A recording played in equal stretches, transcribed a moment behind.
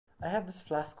I have this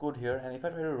Flask code here, and if I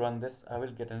try to run this, I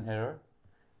will get an error.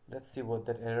 Let's see what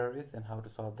that error is and how to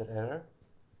solve that error.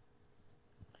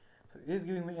 So it is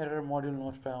giving me error, module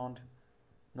not found,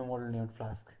 no module named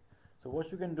Flask. So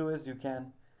what you can do is you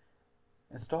can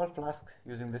install Flask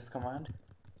using this command.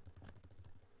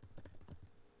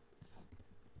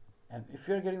 And if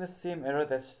you're getting the same error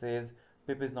that says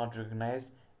pip is not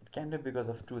recognized, it can be because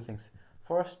of two things.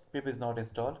 First, pip is not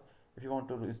installed. If you want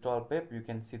to install pip, you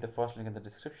can see the first link in the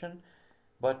description.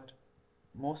 But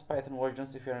most Python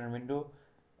versions, if you're in a window,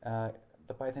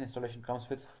 the Python installation comes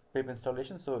with pip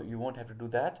installation, so you won't have to do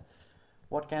that.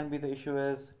 What can be the issue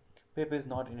is pip is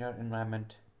not in your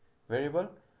environment variable.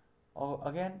 Or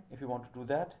again, if you want to do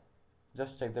that,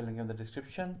 just check the link in the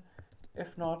description.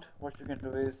 If not, what you can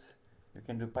do is you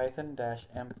can do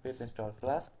python-m pip install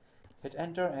flask, hit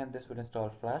enter, and this will install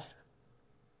Flask.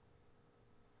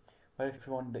 But if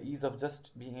you want the ease of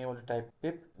just being able to type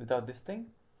pip without this thing,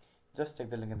 just check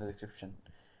the link in the description.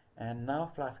 And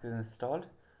now Flask is installed,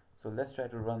 so let's try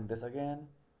to run this again.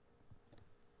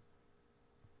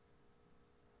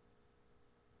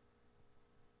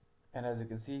 And as you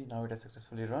can see, now it has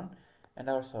successfully run, and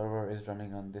our server is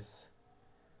running on this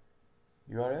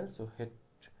URL. So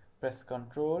press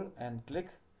Ctrl and click,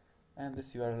 and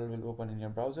this URL will open in your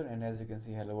browser, and as you can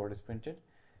see, hello world is printed.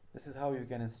 This is how you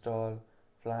can install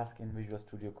Flask in Visual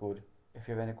Studio Code. If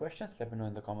you have any questions, let me know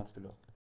in the comments below.